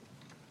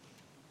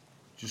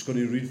Just going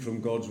to read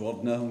from God's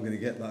Word now. I'm going to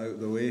get that out of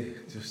the way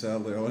just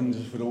early on,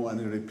 just we don't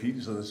want any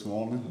repeats of this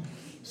morning.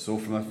 So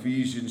from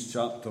Ephesians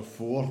chapter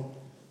 4,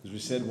 as we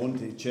said, wanted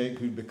to check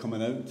who'd be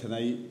coming out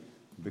tonight.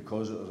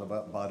 Because it was a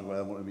bit bad weather,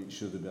 I want to make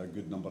sure there'd be a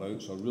good number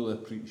out. So I really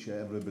appreciate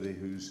everybody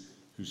who's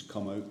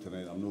come out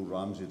tonight. I know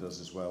Ramsey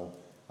does as well.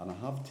 And I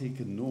have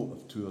taken note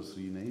of 2 or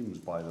 3 names,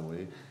 by the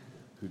way,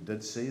 who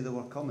did say they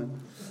were coming.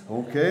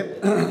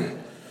 Okay.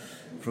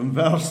 From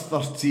verse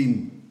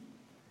 13.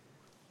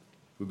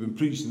 We've been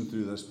preaching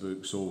through this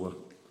book, so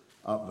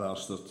we're at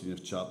verse 13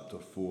 of chapter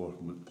 4.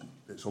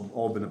 It's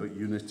all been about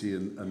unity,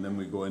 and then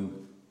we go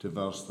in to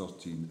verse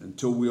 13.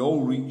 Until we all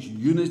reach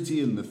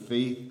unity in the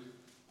faith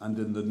and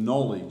in the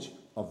knowledge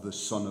of the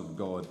Son of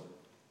God,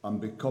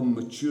 and become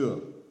mature,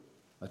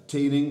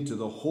 attaining to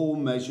the whole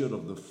measure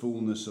of the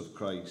fullness of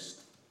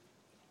Christ.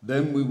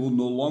 Then we will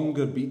no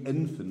longer be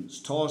infants,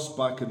 tossed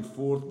back and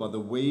forth by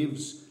the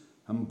waves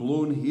and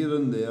blown here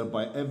and there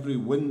by every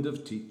wind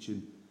of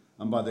teaching,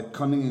 and by the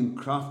cunning and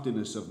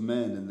craftiness of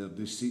men in their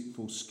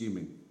deceitful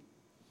scheming.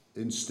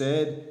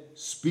 Instead,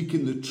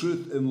 speaking the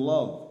truth in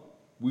love,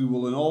 we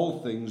will in all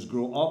things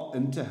grow up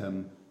into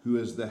him who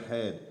is the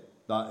head,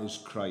 that is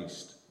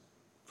Christ.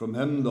 From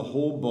him the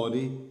whole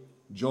body,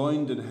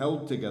 joined and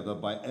held together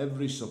by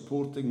every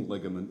supporting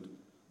ligament,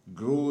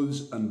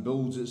 grows and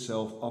builds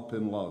itself up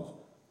in love,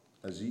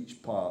 as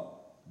each part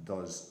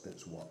does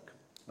its work.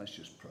 Let's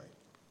just pray.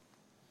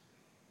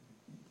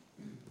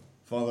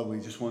 Father, we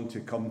just want to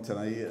come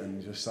tonight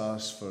and just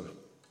ask for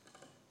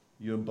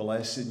your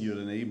blessing, your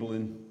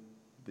enabling,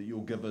 that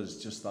you'll give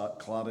us just that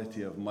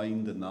clarity of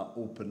mind and that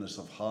openness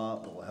of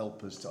heart that will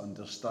help us to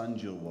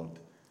understand your word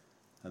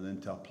and then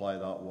to apply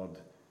that word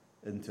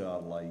into our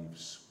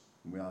lives.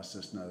 And we ask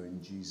this now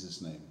in Jesus'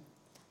 name.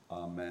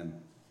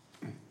 Amen.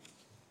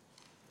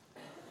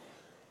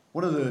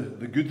 One of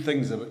the good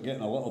things about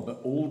getting a little bit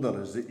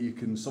older is that you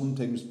can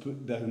sometimes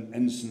put down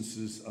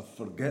instances of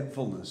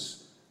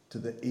forgetfulness to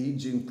the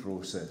aging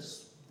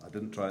process. I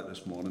didn't try it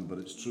this morning, but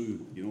it's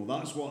true. You know,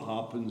 that's what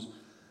happens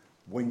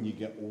when you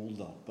get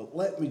older. But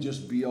let me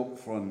just be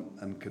upfront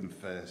and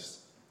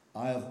confess,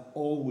 I have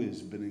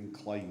always been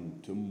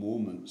inclined to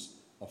moments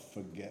of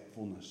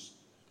forgetfulness.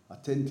 I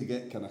tend to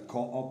get kind of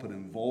caught up and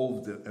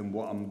involved in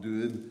what I'm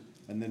doing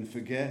and then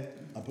forget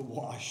about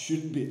what I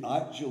should be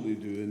actually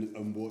doing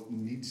and what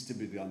needs to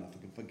be done. If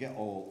I can forget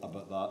all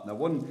about that. Now,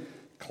 one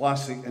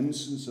classic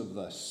instance of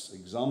this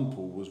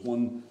example was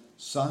one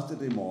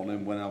Saturday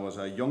morning when I was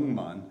a young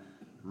man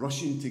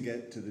rushing to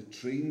get to the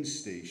train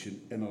station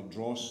in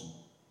Ardrossan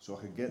so I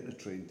could get the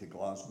train to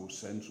Glasgow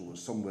Central or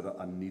somewhere that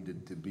I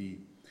needed to be.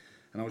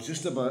 And I was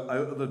just about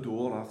out of the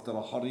door after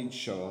a hurried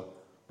shower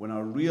when I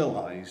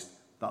realised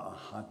that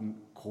I hadn't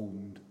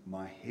combed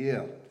my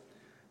hair.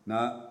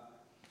 Now,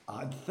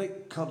 I had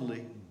thick,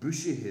 curly,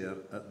 bushy hair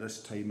at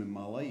this time in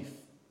my life.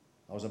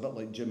 I was a bit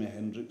like Jimi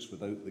Hendrix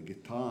without the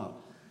guitar.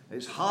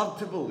 It's hard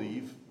to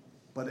believe,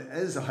 but it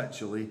is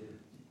actually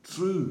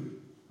true.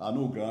 I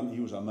know Grant, he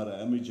was a mirror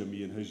image of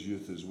me in his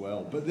youth as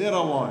well, but there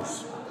I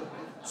was.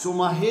 So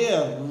my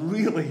hair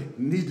really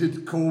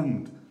needed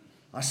combed.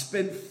 I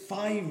spent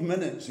 5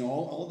 minutes,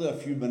 all the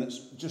few minutes,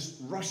 just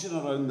rushing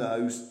around the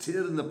house,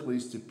 tearing the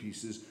place to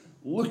pieces,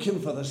 looking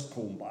for this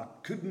comb, but I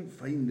couldn't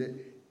find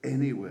it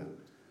anywhere.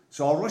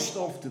 So I rushed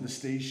off to the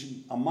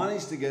station. I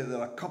managed to get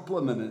there a couple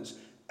of minutes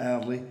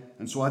early,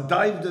 and so I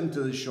dived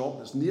into the shop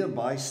that's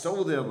nearby,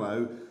 still there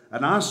now,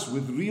 and asked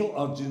with real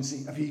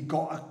urgency if he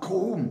got a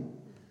comb.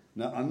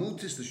 Now, I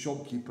noticed the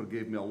shopkeeper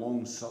gave me a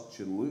long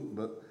searching look,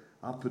 but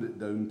I put it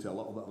down to a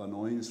little bit of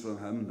annoyance from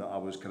him that I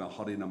was kind of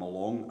hurrying him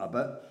along a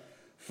bit.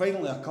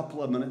 Finally, a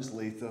couple of minutes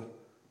later,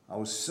 I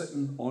was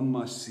sitting on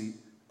my seat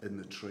in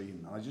the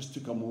train. I just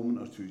took a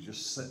moment or two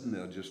just sitting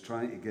there, just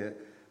trying to get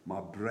my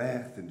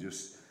breath and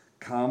just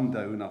calm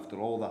down after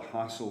all the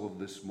hassle of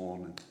this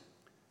morning.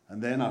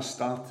 And then I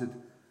started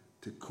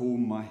to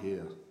comb my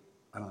hair,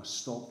 and I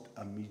stopped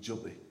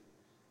immediately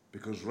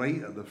because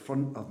right at the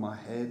front of my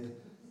head,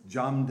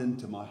 jammed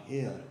into my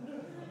hair,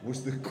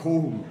 was the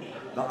comb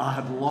that I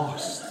had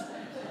lost.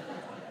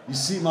 You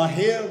see, my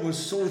hair was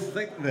so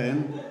thick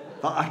then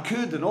that I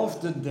could and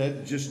often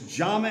did just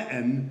jam it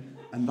in,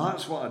 and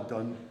that's what I'd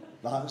done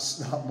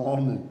that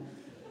morning.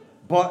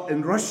 But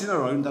in rushing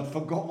around, I'd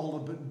forgot all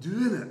about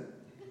doing it.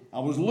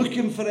 I was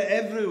looking for it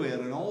everywhere,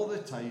 and all the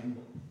time,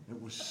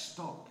 it was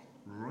stuck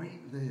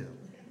right there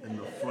in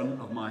the front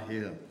of my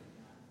hair.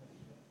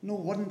 No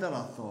wonder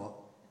I thought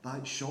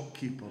that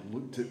shopkeeper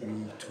looked at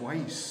me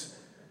twice.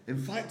 In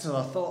fact, as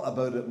I thought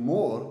about it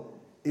more,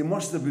 he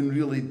must have been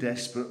really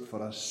desperate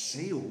for a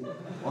sale,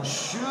 or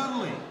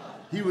surely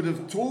he would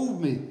have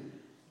told me,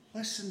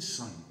 "Listen,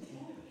 son,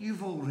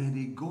 you've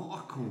already got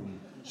a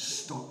comb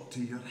stuck to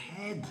your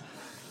head."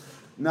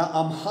 Now,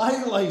 I'm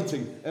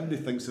highlighting,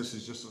 everybody thinks this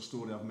is just a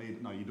story I've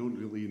made. No, you don't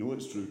really, know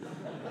it's true.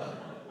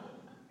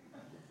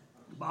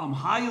 But I'm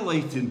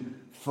highlighting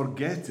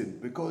forgetting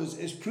because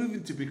it's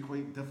proven to be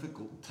quite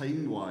difficult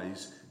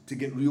time-wise to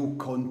get real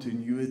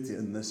continuity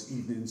in this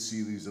evening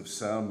series of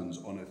sermons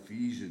on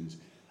Ephesians.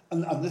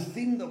 And the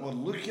theme that we're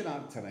looking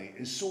at tonight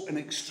is so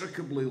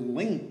inextricably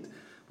linked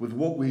with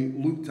what we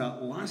looked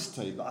at last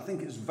time that I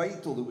think it's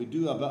vital that we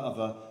do a bit of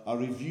a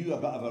review, a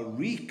bit of a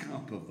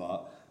recap of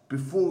that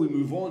before we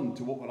move on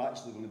to what we're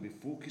actually going to be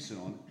focusing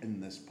on in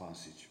this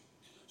passage.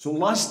 So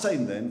last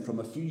time then, from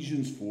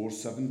Ephesians 4,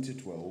 7 to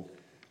 12,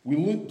 we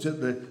looked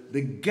at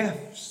the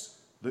gifts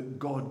that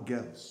God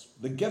gives.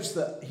 The gifts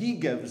that he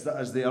gives that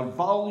as they are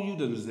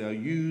valued and as they are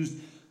used,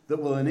 that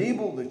will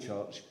enable the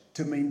church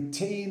to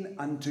maintain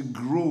and to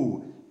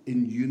grow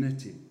in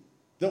unity.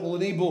 That will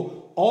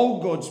enable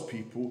all God's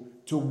people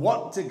to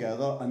work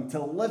together and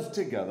to live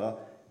together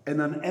in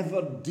an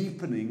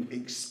ever-deepening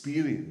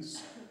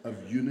experience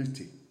of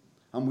unity.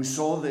 And we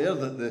saw there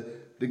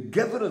that the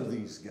giver of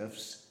these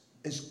gifts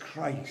is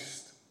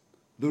Christ,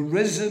 the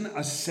risen,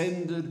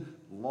 ascended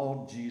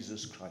Lord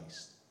Jesus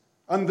Christ.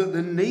 And that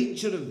the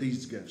nature of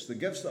these gifts, the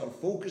gifts that are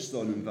focused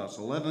on in verse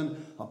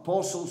 11,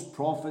 apostles,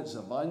 prophets,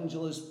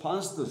 evangelists,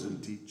 pastors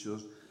and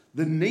teachers,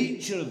 the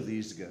nature of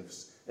these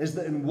gifts is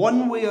that in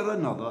one way or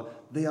another,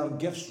 they are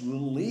gifts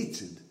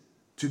related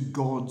to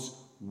God's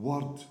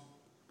word,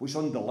 which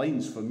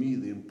underlines for me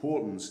the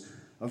importance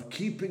of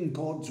keeping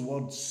God's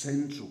word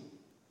central,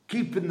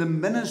 keeping the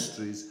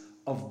ministries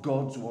of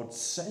God's word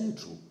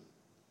central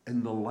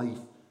in the life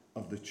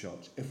of the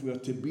church, if we are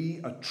to be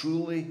a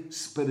truly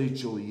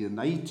spiritually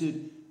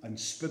united and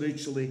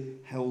spiritually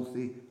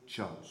healthy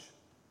church.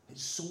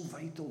 It's so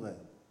vital then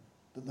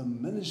that the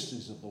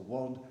ministries of the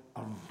word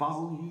are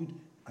valued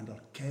and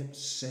are kept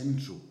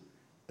central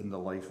in the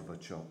life of a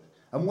church.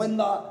 And when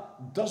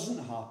that doesn't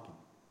happen,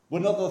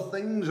 when other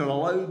things are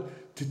allowed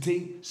to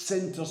take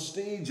centre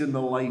stage in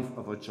the life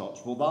of a church,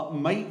 well, that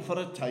might for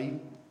a time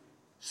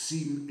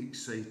seem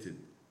exciting.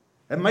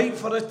 It might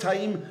for a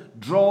time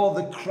draw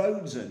the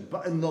crowds in,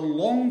 but in the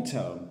long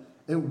term,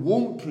 it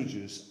won't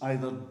produce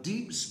either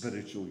deep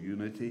spiritual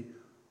unity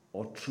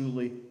or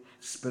truly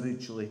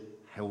spiritually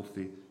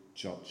healthy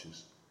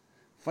churches.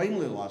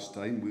 Finally, last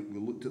time, we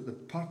looked at the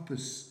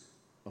purpose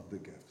of the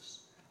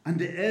gifts.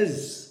 And it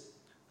is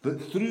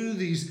that through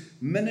these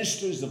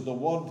ministries of the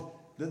word,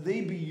 that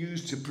they be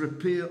used to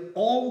prepare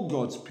all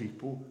God's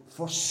people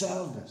for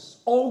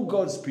service. All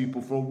God's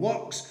people for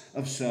works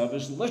of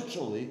service,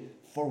 literally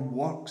for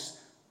works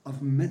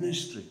of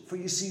ministry. For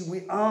you see,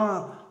 we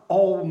are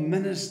all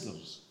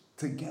ministers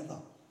together.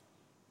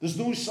 There's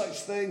no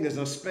such thing as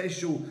a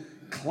special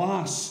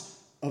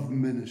class of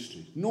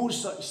ministry. No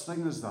such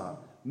thing as that.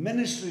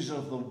 Ministries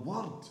of the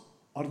word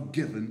are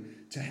given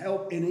to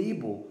help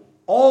enable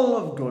all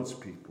of God's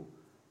people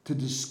to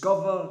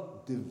discover,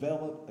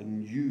 develop,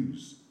 and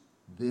use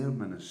their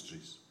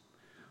ministries.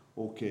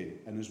 Okay,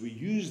 and as we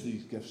use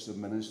these gifts of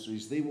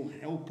ministries, they will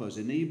help us,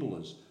 enable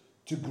us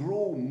to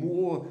grow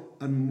more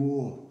and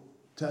more,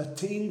 to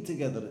attain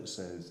together, it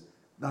says,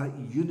 that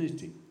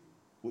unity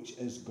which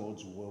is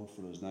God's will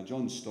for us. Now,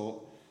 John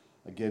Stott,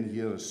 again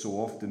here, as so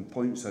often,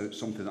 points out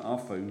something that I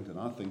found and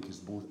I think is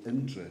both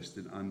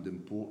interesting and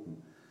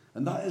important.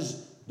 And that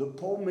is that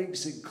Paul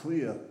makes it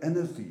clear in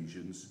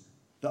Ephesians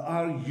that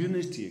our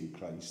unity in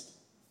Christ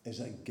is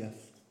a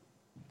gift.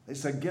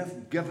 It's a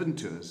gift given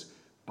to us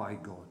by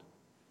God.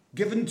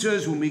 Given to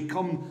us when we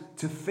come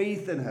to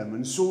faith in him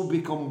and so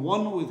become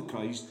one with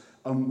Christ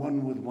and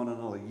one with one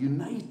another,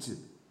 united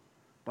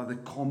by the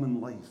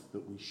common life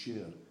that we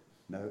share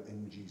now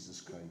in Jesus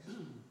Christ.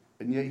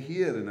 And yet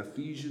here in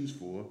Ephesians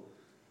 4,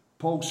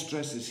 Paul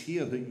stresses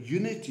here that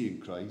unity in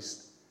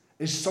Christ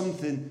is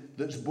something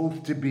that's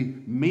both to be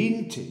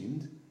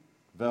maintained,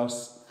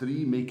 verse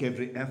 3, make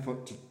every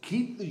effort to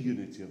keep the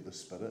unity of the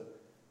Spirit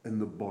in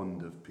the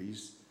bond of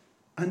peace,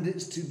 and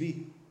it's to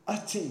be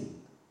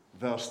attained,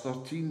 verse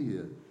 13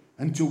 here,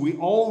 until we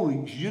all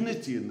reach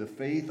unity in the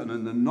faith and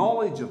in the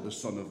knowledge of the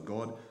Son of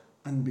God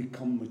and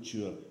become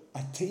mature,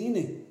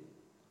 attaining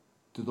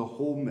to the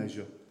whole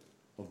measure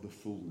of the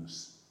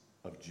fullness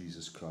of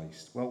Jesus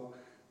Christ. Well,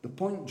 the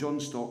point John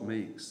Stott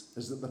makes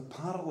is that the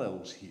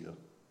parallels here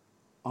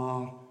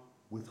are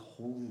with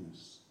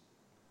holiness.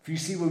 For you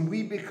see, when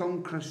we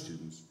become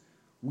Christians,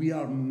 we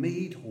are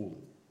made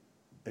holy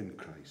in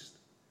Christ,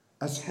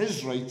 as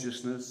his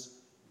righteousness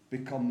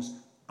becomes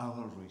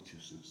our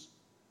righteousness.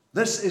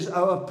 This is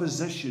our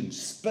position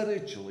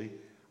spiritually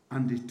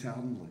and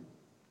eternally.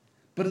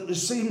 But at the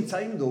same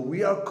time, though,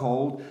 we are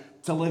called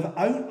to live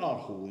out our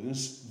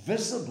holiness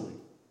visibly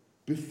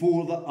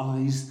before the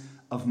eyes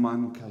of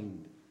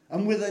mankind.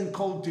 And we're then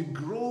called to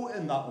grow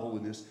in that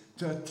holiness,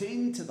 to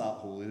attain to that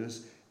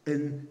holiness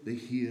in the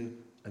here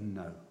and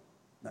now.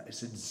 Now,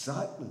 it's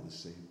exactly the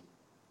same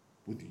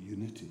with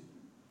unity.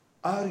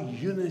 Our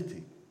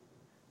unity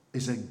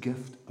is a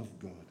gift of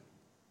God.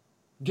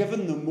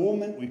 Given the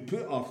moment we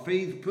put our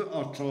faith, put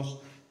our trust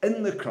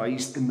in the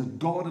Christ, in the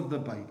God of the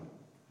Bible,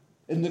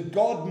 in the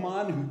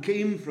God-man who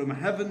came from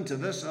heaven to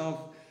this earth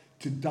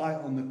to die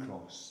on the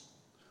cross,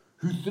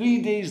 who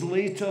 3 days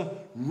later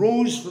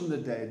rose from the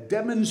dead,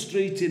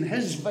 demonstrating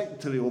his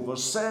victory over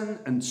sin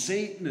and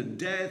Satan and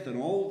death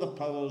and all the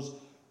powers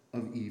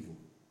of evil,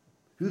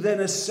 who then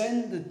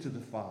ascended to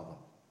the Father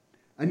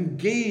and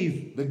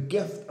gave the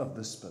gift of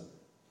the Spirit,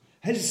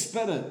 His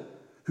Spirit,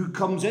 who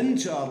comes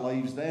into our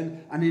lives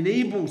then and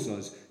enables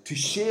us to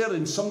share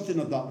in something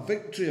of that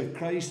victory of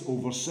Christ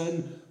over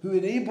sin, who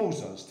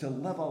enables us to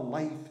live a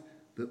life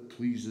that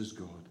pleases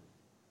God.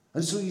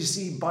 And so you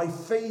see, by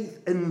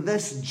faith in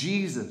this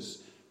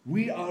Jesus,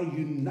 we are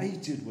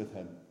united with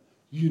him,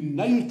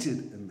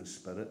 united in the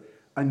Spirit,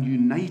 and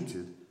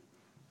united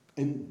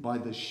by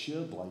the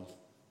shared life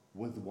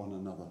with one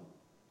another.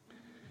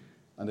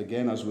 And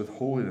again, as with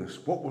holiness,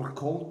 what we're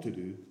called to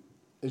do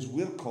is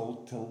we're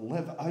called to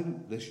live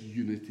out this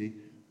unity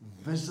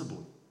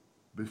visibly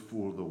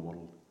before the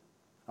world.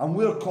 And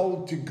we're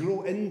called to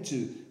grow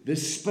into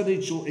this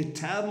spiritual,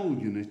 eternal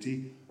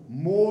unity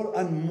more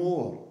and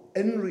more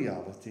in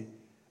reality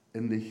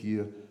in the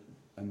here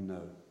and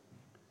now.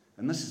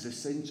 And this is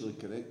essentially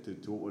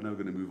connected to what we're now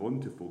going to move on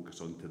to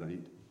focus on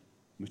tonight,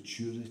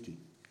 maturity.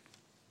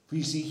 For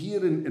you see,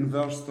 here in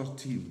verse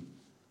 13,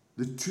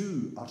 the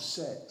two are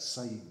set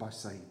side by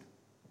side.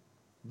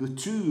 The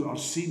two are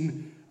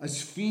seen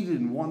as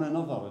feeding one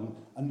another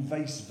and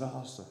vice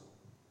versa.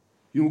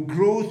 You know,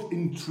 growth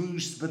in true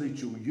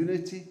spiritual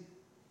unity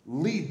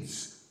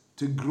leads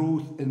to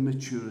growth in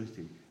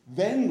maturity,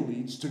 then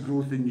leads to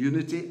growth in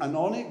unity, and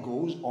on it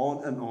goes,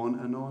 on and on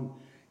and on.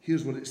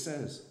 Here's what it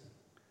says.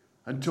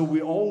 Until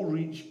we all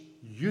reach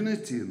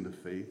unity in the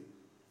faith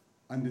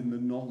and in the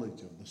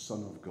knowledge of the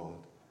Son of God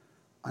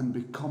and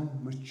become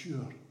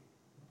mature,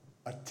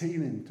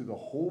 attaining to the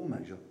whole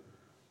measure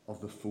of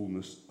the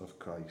fullness of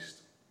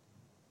Christ.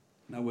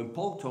 Now, when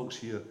Paul talks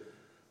here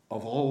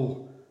of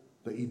all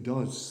that he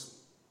does,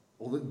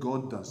 all that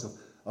God does,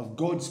 of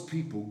God's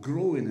people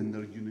growing in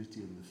their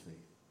unity in the faith,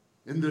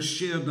 in their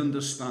shared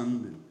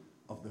understanding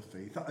of the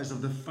faith, that is,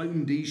 of the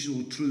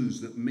foundational truths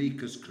that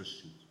make us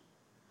Christians,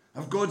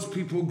 of God's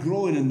people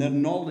growing in their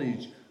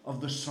knowledge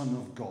of the Son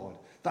of God,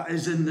 that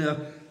is, in their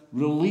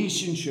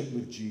relationship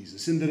with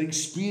Jesus, in their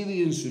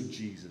experience of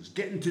Jesus,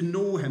 getting to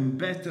know him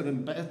better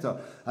and better,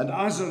 and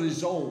as a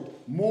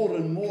result, more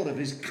and more of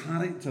his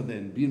character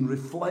then being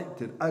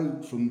reflected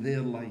out from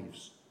their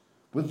lives.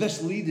 With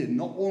this leading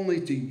not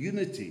only to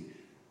unity,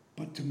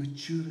 but to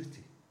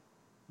maturity,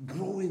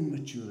 growing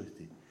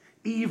maturity,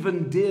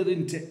 even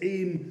daring to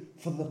aim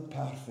for the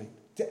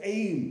perfect, to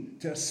aim,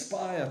 to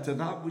aspire to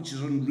that which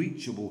is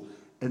unreachable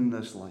in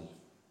this life,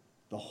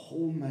 the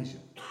whole measure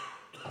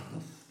of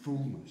the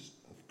fullness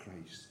of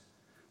Christ.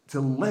 To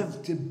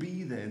live to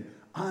be then,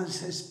 as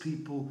his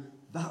people,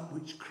 that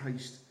which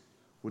Christ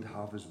would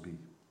have us be.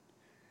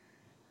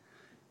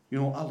 You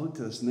know, I looked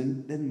at this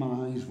and then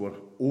my eyes were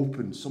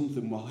open,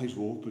 something my eyes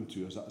were open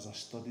to as I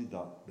studied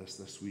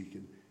this week.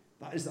 And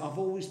that is, I've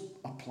always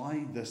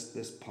applied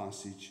this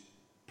passage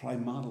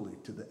primarily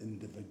to the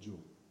individual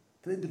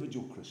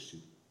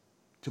Christian,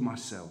 to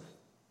myself.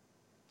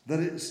 That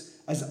it's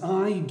as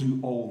I do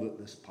all that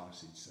this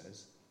passage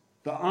says,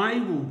 that I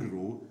will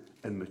grow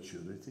in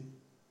maturity.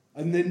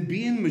 And then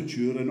being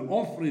mature and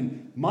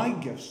offering my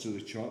gifts to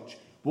the church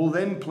will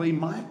then play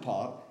my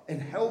part in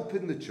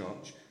helping the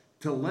church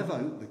to live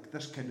out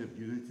this kind of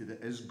unity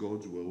that is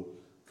God's will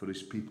for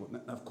his people.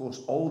 And of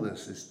course, all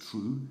this is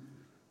true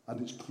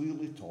and it's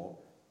clearly taught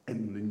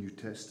in the New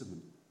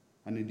Testament.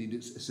 And indeed,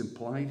 it's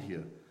implied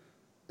here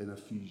in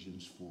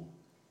Ephesians 4.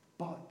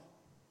 But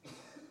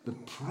the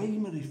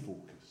primary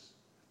focus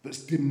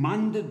that's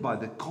demanded by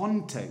the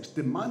context,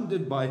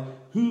 demanded by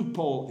who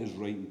Paul is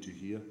writing to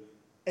here,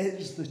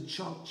 is the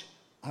church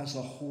as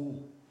a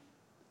whole,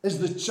 is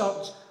the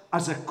church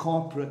as a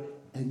corporate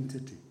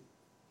entity.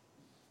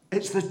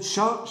 It's the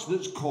church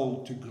that's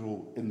called to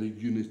grow in their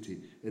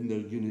unity in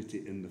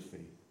the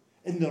faith,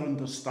 in their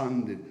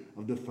understanding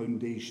of the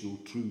foundational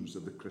truths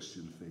of the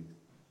Christian faith.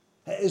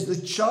 It is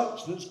the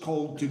church that's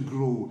called to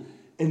grow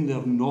in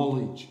their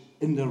knowledge,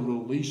 in their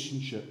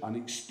relationship and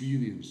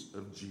experience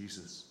of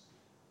Jesus.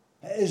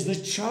 It is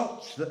the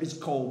church that is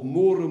called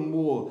more and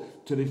more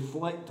to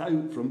reflect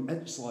out from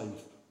its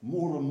life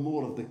more and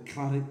more of the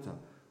character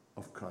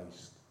of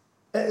Christ.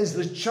 It is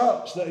the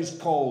church that is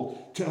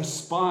called to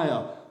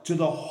aspire to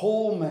the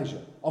whole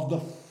measure of the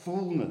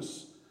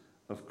fullness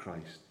of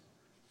Christ.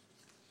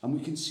 And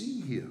we can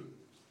see here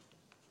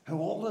how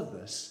all of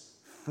this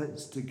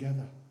fits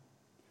together.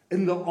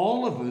 In that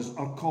all of us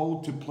are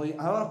called to play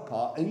our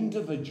part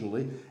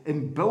individually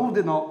in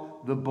building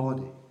up the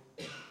body.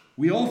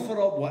 We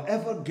offer up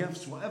whatever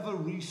gifts, whatever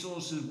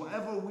resources,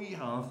 whatever we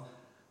have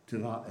to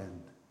that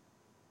end.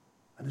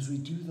 And as we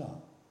do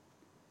that,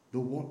 the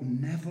work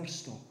never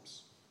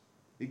stops.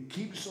 It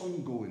keeps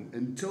on going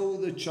until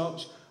the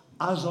church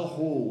as a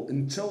whole,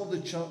 until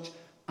the church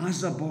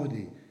as a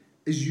body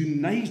is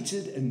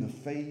united in the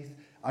faith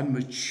and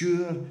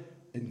mature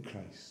in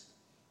Christ,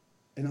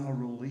 in our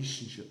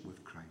relationship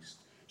with Christ.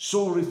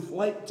 So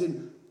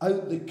reflecting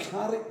out the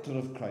character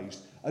of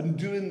Christ and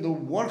doing the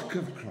work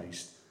of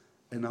Christ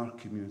in our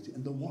community.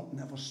 And the work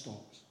never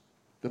stops.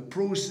 The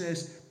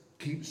process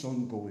keeps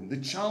on going. The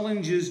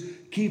challenges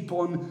keep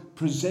on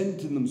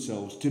presenting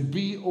themselves to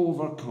be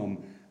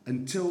overcome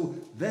until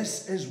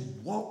this is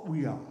what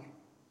we are,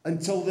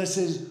 until this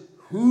is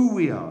who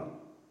we are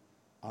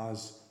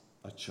as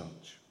a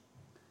church.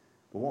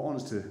 But what I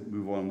want us to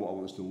move on, what I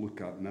want us to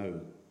look at now,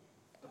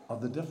 are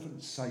the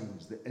different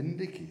signs, the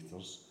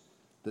indicators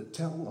that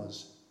tell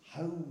us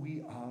how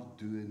we are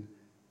doing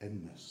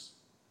in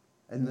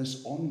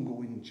this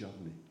ongoing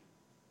journey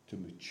to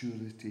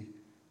maturity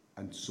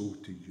and so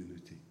to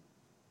unity.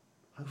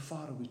 How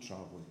far are we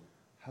travelling?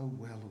 How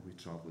well are we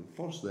travelling?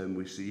 First then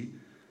we see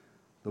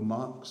the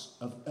marks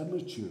of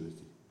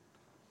immaturity.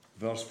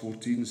 Verse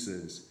 14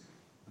 says,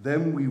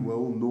 "Then we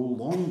will no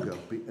longer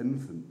be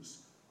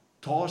infants,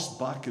 tossed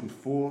back and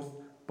forth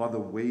by the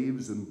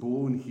waves and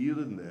blown here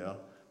and there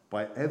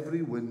by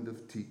every wind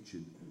of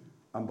teaching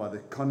and by the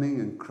cunning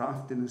and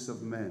craftiness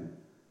of men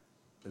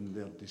in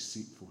their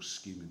deceitful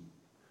scheming."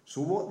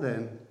 So what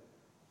then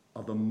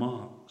are the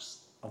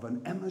marks of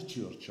an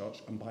immature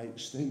church and by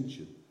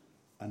extension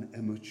an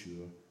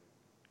immature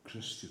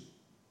Christian?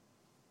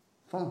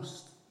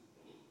 First,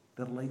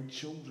 they're like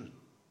children,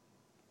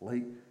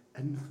 like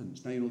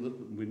infants. Now,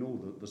 we know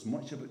that there's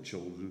much about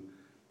children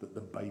that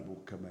the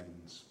Bible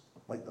commends,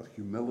 like their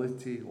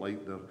humility,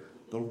 like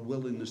their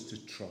willingness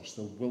to trust,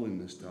 their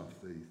willingness to have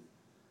faith.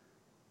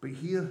 But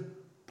here,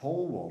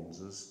 Paul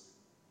warns us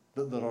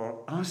that there are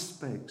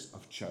aspects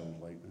of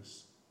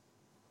childlikeness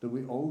that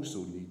we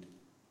also need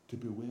to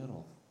beware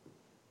of,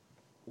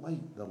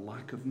 like their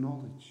lack of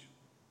knowledge,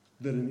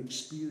 their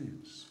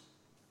inexperience,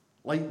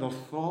 like their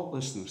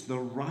thoughtlessness, their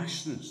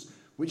rashness,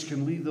 which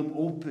can leave them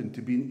open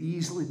to being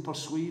easily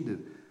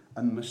persuaded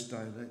and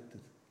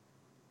misdirected.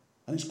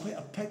 And it's quite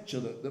a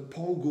picture that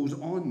Paul goes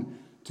on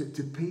to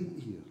paint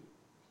here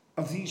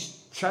of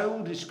these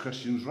childish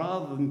Christians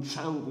rather than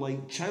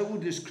childlike,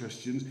 childish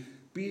Christians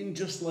being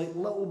just like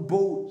little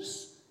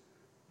boats,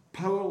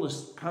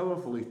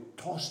 powerfully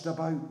tossed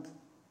about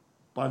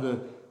by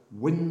the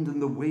wind and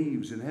the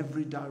waves in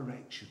every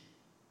direction,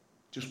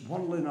 just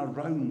whirling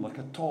around like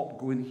a top,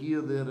 going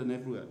here, there, and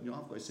everywhere. You know,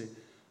 I've got to say,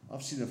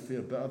 I've seen a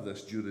fair bit of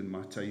this during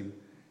my time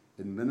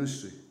in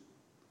ministry.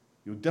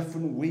 You know,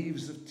 different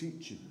waves of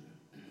teaching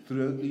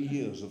throughout the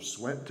years have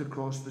swept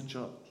across the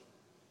church.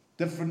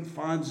 Different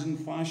fads and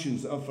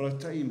fashions that have for a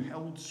time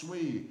held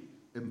sway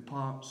in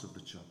parts of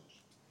the church.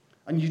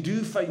 And you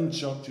do find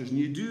churches and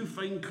you do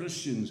find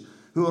Christians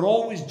who are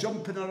always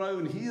jumping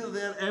around here,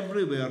 there,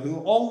 everywhere, who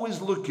are always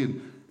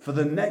looking for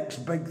the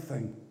next big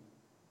thing,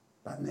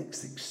 that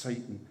next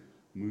exciting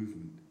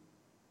movement,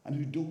 and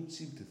who don't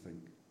seem to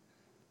think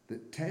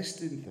that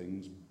testing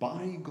things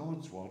by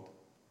God's word,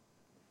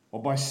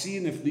 or by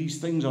seeing if these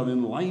things are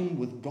in line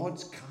with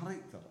God's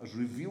character as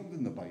revealed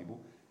in the Bible,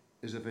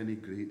 is of any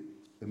great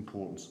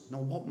importance. Now,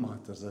 what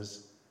matters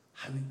is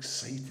how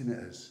exciting it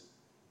is.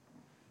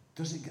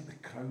 Does it get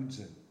the crowds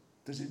in?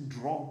 Does it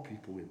draw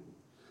people in?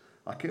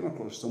 I came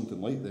across something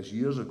like this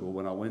years ago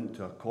when I went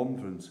to a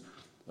conference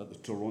at the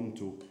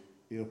Toronto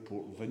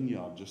Airport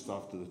Vineyard just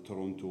after the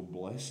Toronto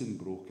Blessing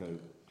broke out.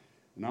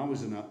 And I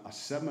was in a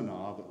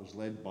seminar that was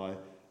led by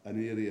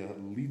an area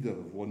leader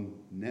of one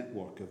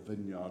network of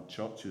vineyard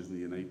churches in the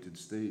United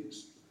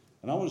States.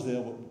 And I was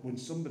there when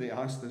somebody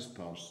asked this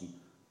person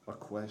a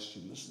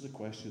question. This is the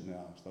question they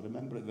asked. I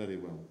remember it very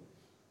well.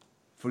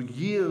 For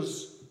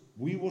years,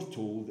 we were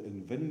told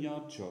in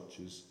vineyard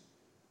churches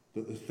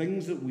that the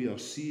things that we are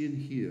seeing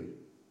here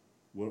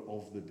were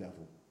of the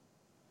devil.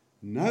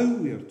 Now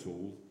we are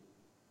told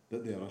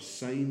that they are a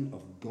sign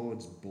of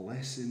God's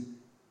blessing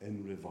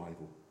in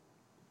revival.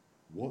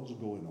 What's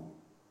going on?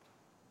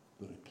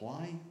 The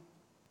reply: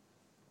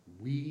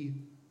 we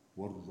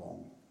were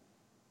wrong.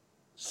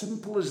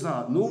 Simple as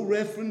that. No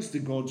reference to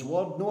God's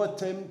word, no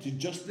attempt to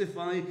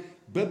justify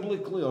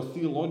biblically or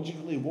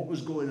theologically what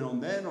was going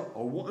on then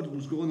or what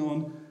was going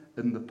on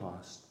in the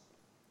past.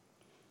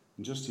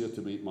 And just here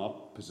to make my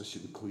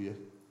position clear,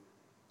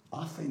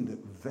 I find it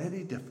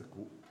very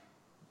difficult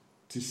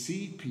to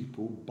see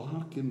people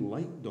barking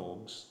like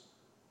dogs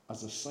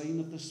as a sign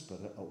of the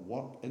Spirit at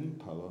work in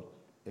power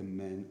in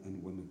men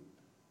and women.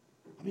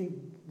 I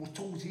mean, we're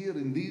told here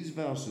in these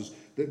verses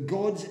that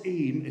God's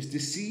aim is to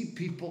see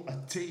people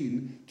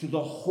attain to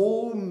the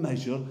whole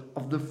measure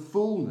of the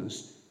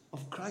fullness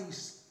of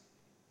Christ.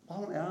 I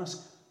want to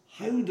ask,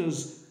 how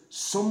does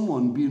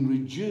someone being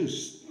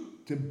reduced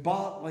to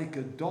bark like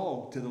a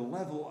dog to the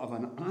level of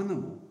an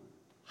animal,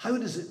 how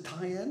does it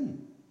tie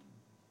in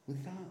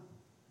with that?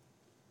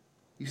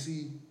 You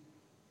see,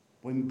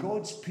 when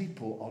God's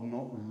people are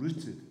not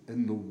rooted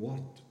in the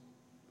Word,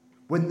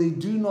 when they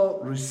do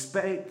not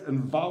respect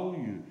and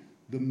value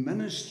the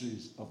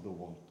ministries of the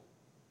Word,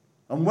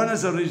 and when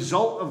as a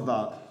result of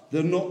that,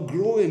 they're not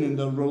growing in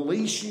their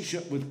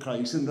relationship with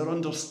Christ, in their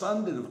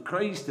understanding of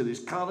Christ and His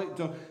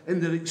character,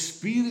 in their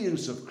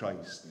experience of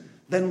Christ,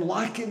 then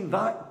lacking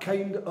that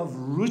kind of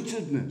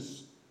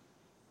rootedness,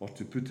 or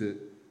to put it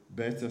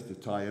better, to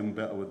tie in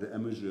better with the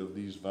imagery of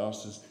these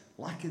verses,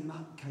 lacking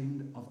that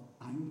kind of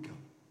anchor,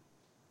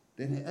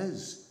 then it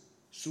is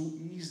so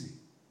easy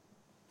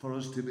for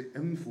us to be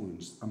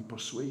influenced and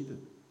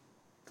persuaded,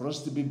 for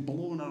us to be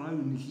blown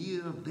around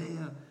here,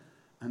 there,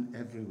 and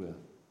everywhere.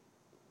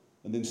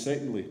 And then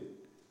secondly,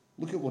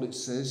 look at what it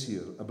says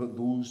here about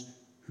those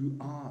who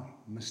are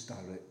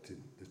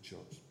misdirecting the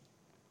church.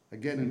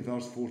 Again, in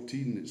verse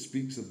 14, it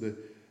speaks of the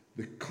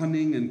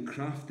cunning and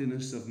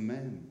craftiness of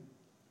men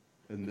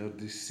and their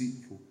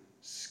deceitful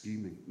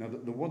scheming. Now,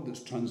 the word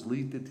that's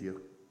translated here,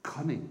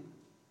 cunning,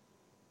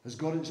 has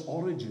got its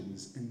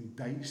origins in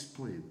dice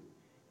playing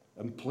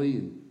and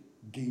playing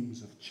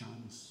games of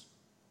chance.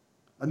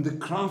 And the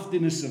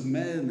craftiness of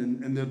men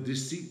and their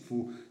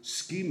deceitful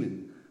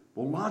scheming,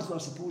 well, largely, I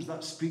suppose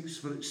that speaks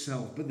for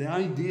itself. But the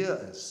idea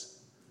is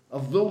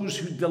of those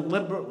who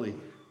deliberately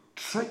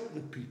trick the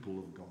people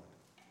of God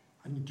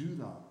and do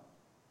that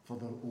for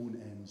their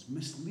own ends,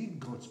 mislead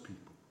God's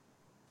people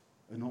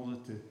in order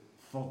to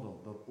further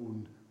their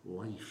own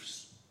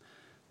lives.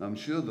 Now, I'm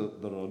sure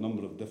that there are a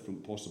number of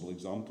different possible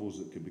examples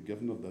that could be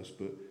given of this,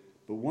 but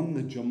one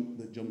that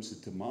jumps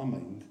into my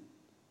mind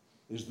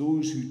is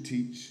those who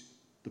teach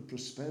the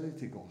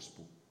prosperity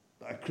gospel,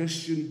 that a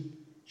Christian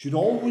should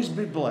always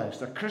be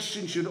blessed, a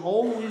Christian should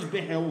always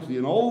be healthy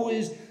and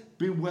always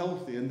be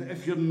wealthy, and that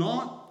if you're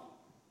not,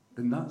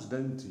 then that's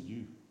down to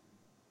you.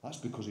 That's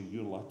because of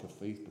your lack of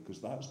faith,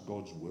 because that's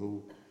God's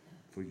will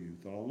for you.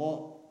 There are a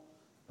lot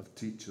of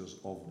teachers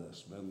of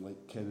this, men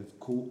like Kenneth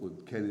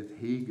Copeland, Kenneth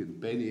Hagin,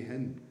 Benny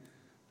Hinn,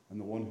 and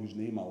the one whose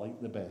name I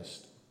like the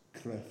best,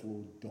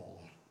 Creflo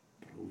Dollar.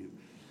 Brilliant.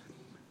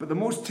 But the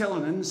most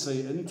telling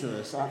insight into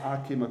this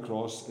I came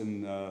across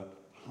in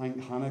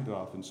Hank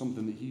Hanegraaff, and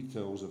something that he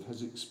tells of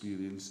his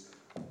experience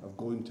of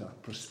going to a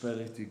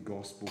prosperity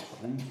gospel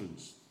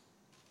conference.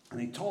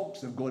 And he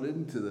talks of going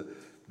into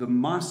the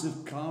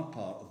massive car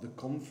park of the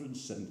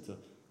conference centre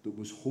that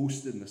was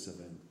hosting this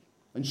event.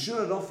 And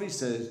sure enough, he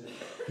says,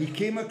 he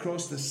came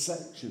across the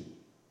section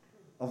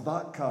of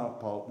that car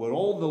park where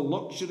all the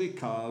luxury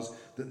cars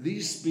that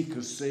these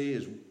speakers say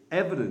is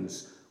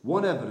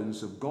one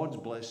evidence of God's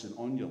blessing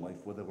on your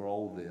life, where they were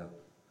all there.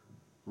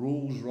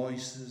 Rolls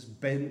Royces,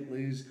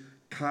 Bentleys,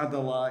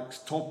 Cadillacs,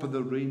 top of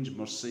the range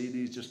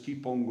Mercedes, just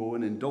keep on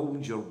going,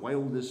 indulge your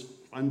wildest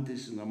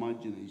fantasy and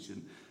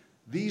imagination.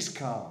 These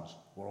cars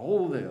were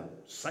all there,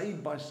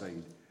 side by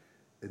side,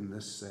 in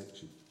this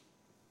section.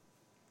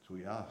 So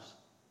he asks,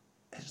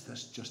 is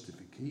this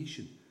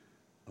justification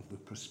of the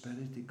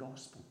prosperity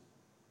gospel?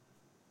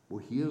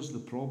 Well, here's the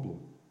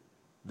problem.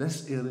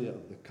 This area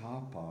of the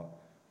car park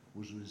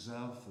was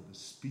reserved for the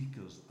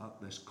speakers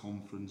at this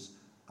conference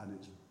and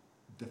its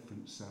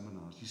different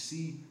seminars. You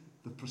see,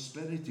 the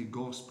prosperity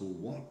gospel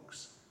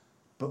works,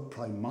 but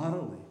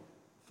primarily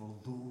for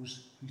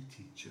those who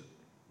teach it.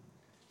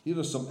 Here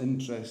are some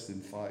interesting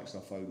facts I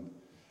found.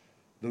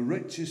 The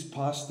richest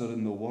pastor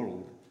in the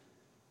world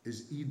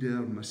is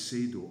Edir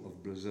Macedo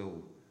of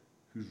Brazil,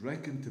 who's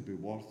reckoned to be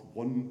worth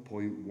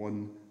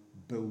 $1.1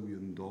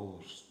 billion.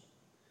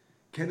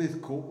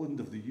 Kenneth Copeland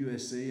of the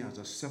USA has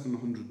a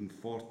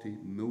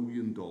 $740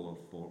 million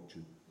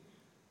fortune.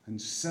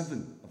 And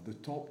 7 of the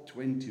top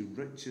 20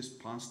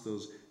 richest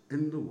pastors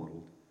in the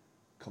world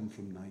come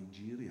from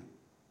Nigeria,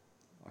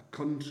 a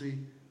country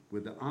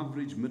where the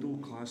average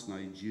middle-class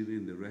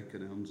Nigerian, they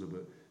reckon, earns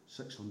about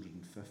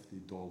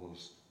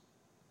 $650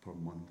 per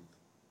month.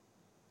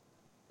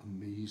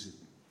 Amazing.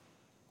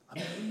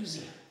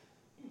 Amazing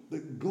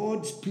that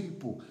God's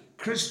people,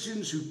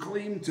 Christians who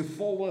claim to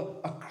follow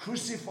a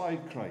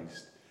crucified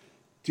Christ,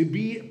 to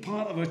be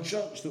part of a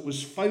church that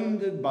was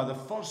founded by the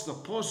first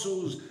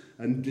apostles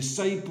and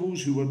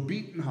disciples who were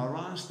beaten,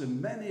 harassed,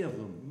 and many of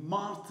them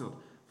martyred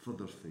for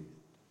their faith.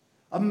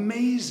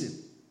 Amazing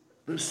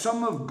that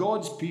some of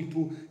God's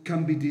people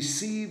can be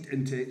deceived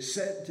into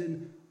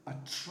accepting a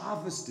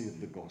travesty of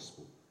the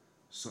gospel,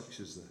 such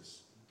as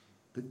this,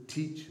 that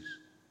teaches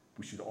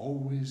we should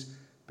always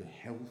be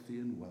healthy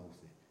and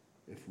wealthy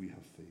if we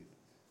have faith.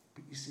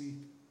 But you see,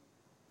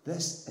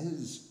 this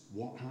is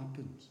what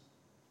happens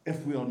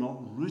if we are not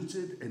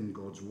rooted in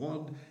God's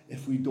word,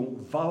 if we don't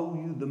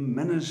value the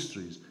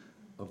ministries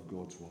of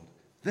God's word.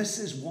 This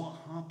is what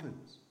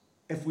happens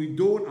if we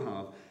don't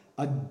have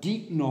a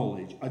deep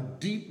knowledge, a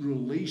deep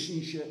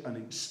relationship and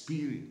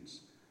experience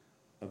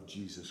of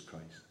Jesus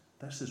Christ.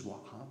 This is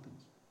what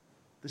happens.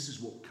 This is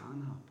what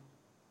can happen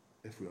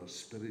if we are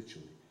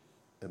spiritually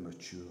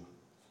immature.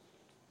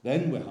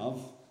 Then we have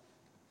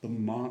the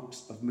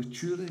marks of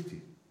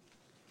maturity.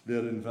 There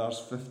in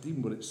verse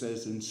 15 where it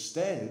says,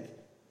 instead,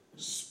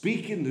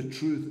 speaking the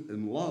truth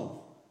in love,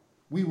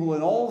 we will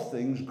in all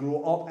things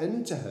grow up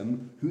into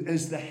him who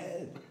is the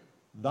head.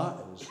 That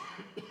is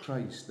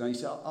Christ. Now you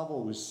see, I've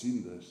always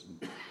seen this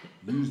and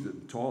used it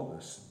and taught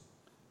this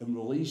in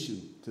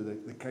relation to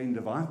the kind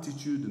of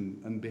attitude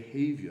and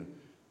behaviour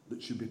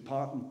that should be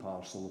part and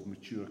parcel of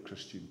mature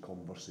Christian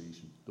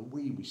conversation. The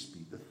way we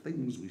speak, the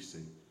things we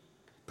say.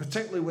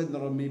 Particularly when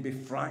there are maybe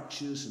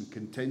fractious and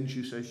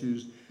contentious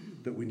issues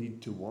that we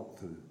need to work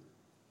through.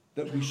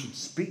 That we should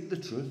speak the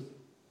truth,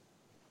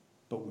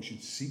 but we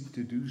should seek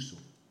to do so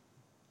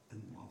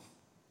in love.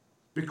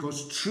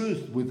 Because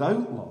truth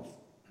without love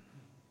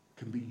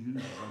can be used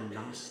as a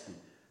nasty,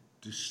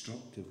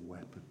 destructive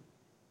weapon.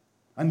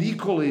 And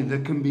equally, there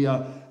can be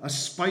a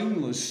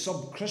spineless,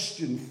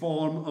 sub-Christian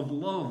form of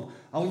love.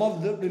 A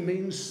love that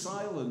remains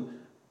silent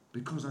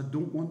because I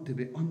don't want to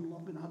be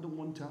unloving. I don't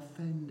want to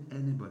offend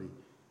anybody,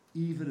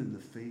 even in the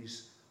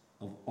face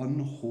of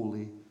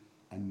unholy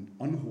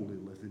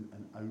living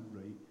and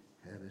outright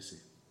heresy.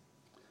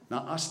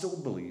 Now, I still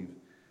believe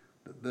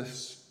that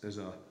this is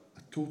a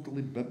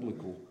totally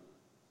biblical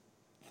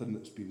thing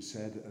that's being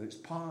said, and it's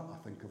part, I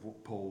think, of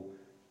what Paul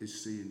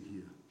is saying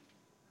here.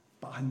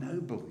 But I now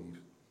believe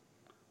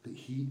that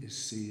he is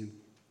saying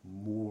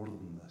more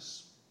than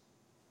this,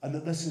 and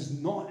that this is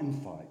not, in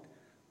fact,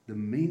 the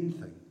main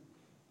thing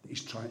that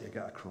he's trying to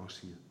get across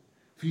here.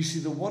 For you see,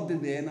 the word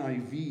in the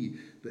NIV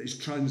that is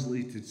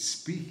translated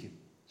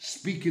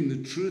speaking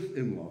the truth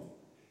in love,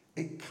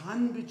 it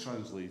can be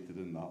translated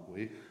in that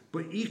way,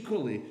 but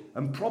equally,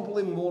 and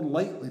probably more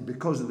likely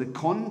because of the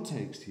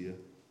context here,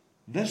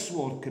 this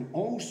word can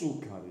also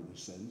carry the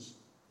sense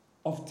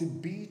of to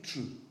be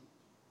true,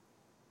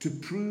 to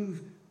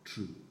prove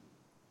true.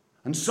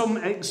 And some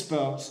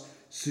experts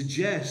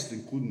suggest,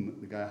 including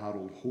the guy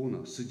Harold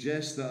Hohner,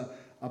 suggest that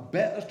a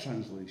better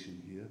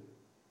translation here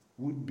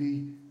would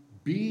be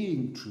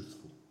being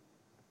truthful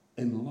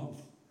in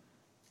love.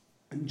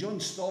 And John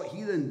Stott,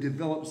 he then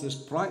develops this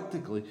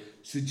practically,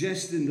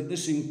 suggesting that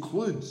this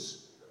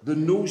includes the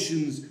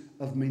notions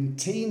of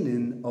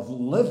maintaining, of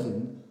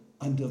living,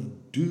 and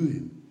of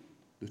doing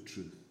the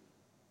truth.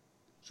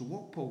 So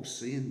what Paul's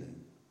saying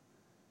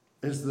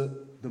then is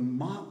that the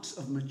marks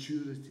of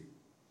maturity,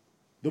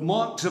 the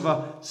marks of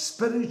a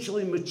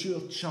spiritually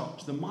mature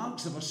church, the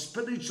marks of a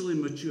spiritually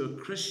mature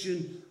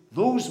Christian,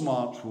 those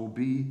marks will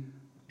be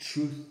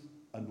truth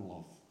and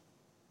love.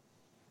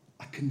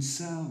 A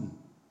concern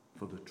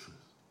for the truth.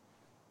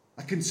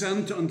 A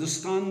concern to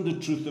understand the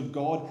truth of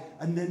God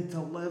and then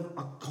to live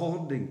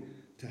according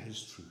to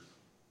his truth.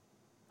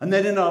 And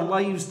then in our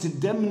lives to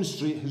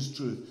demonstrate his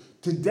truth.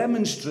 To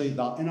demonstrate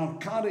that in our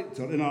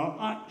character, in our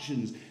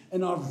actions,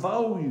 in our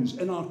values,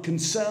 in our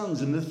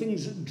concerns, and the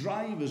things that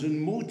drive us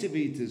and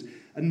motivate us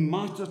and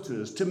matter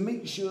to us. To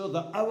make sure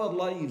that our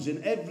lives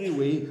in every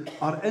way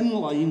are in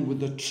line with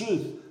the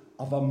truth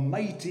of a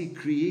mighty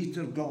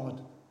Creator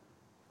God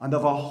and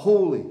of a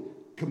holy,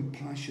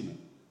 compassionate,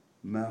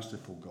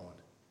 merciful God.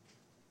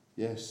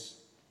 Yes,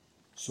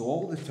 so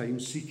all the time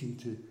seeking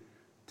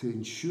to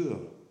ensure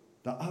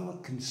that our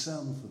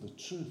concern for the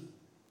truth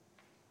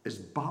is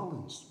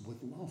balanced with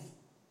love.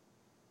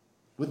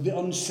 With the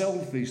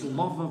unselfish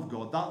love of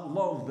God, that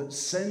love that's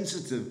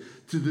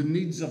sensitive to the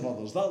needs of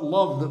others, that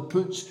love that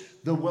puts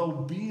the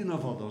well-being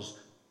of others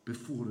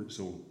before its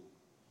own.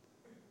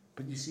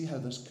 But you see how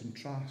this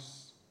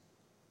contrasts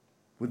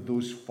with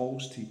those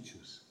false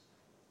teachers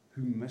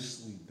who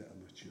mislead the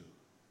immature.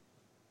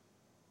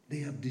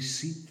 They are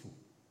deceitful,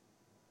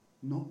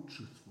 not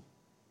truthful.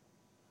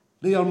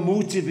 They are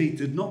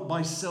motivated not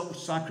by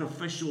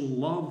self-sacrificial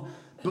love,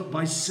 but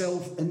by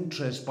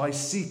self-interest, by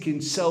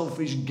seeking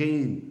selfish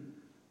gain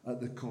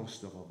at the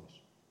cost of others.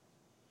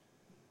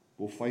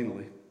 Well,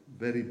 finally,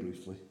 very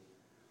briefly,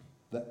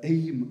 the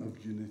aim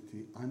of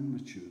unity and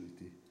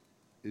maturity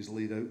is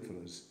laid out for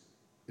us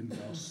in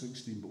verse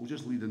 16, but we'll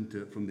just lead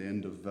into it from the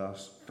end of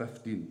verse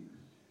 15.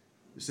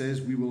 It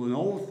says, "We will in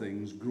all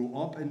things grow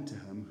up into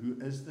him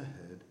who is the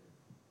head,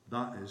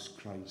 that is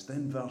Christ."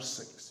 Then verse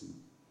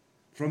 16,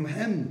 "From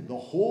him the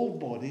whole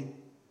body,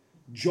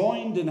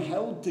 joined and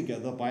held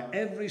together by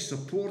every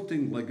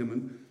supporting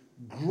ligament,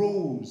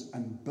 grows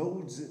and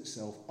builds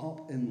itself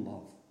up in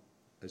love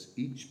as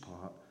each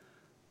part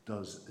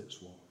does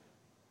its work."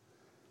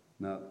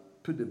 Now,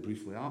 put it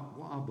briefly,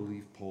 what I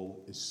believe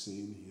Paul is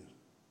saying here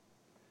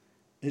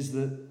is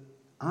that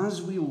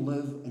as we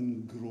live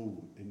and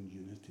grow in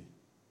unity,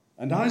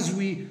 and as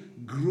we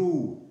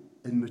grow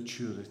in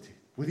maturity,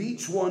 with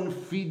each one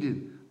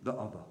feeding the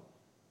other,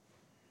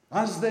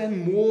 as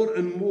then more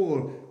and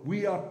more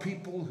we are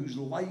people whose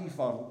life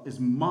is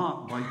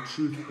marked by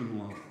truth and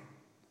love,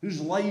 whose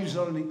lives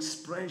are an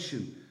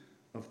expression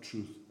of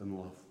truth and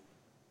love.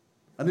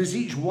 And as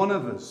each one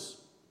of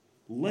us,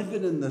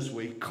 living in this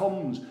way,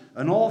 comes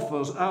and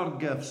offers our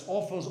gifts,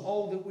 offers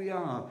all that we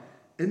are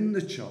in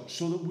the church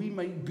so that we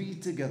might be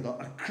together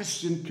a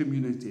Christian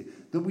community,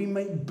 that we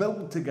might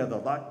build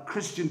together that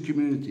Christian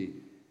community,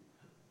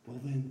 well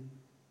then,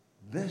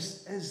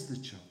 this is the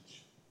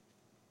church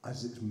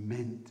as it's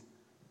meant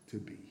to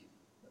be.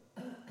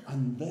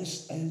 And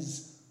this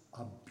is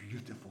a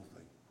beautiful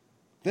thing.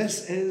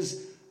 This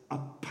is a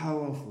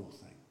powerful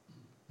thing.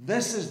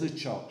 This is the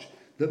church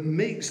that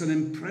makes an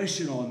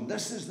impression on.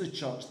 This is the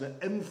church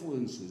that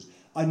influences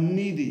a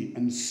needy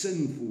and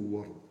sinful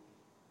world.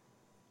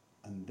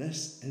 And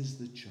this is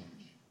the church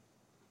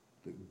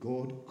that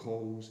God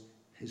calls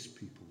his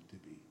people to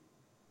be.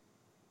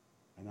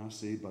 And I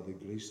say, by the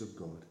grace of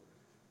God,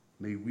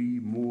 may we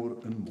more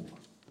and more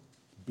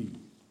be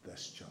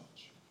this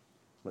church.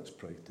 Let's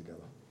pray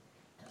together.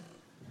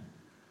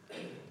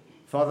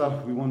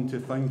 Father, we want to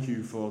thank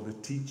you for the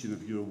teaching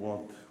of your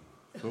word,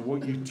 for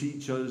what you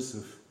teach us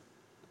of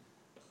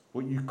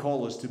what you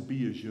call us to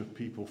be as your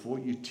people, for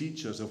what you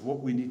teach us of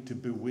what we need to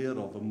beware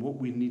of and what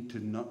we need to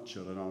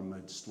nurture in our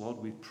midst. Lord,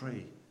 we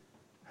pray,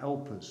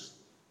 help us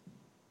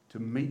to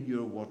make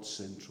your word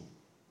central.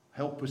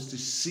 Help us to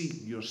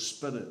seek your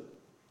Spirit,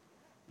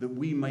 that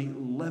we might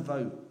live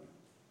out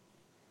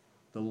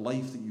the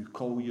life that you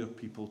call your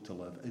people to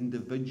live,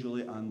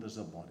 individually and as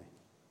a body.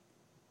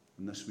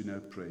 And this we now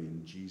pray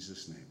in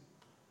Jesus' name.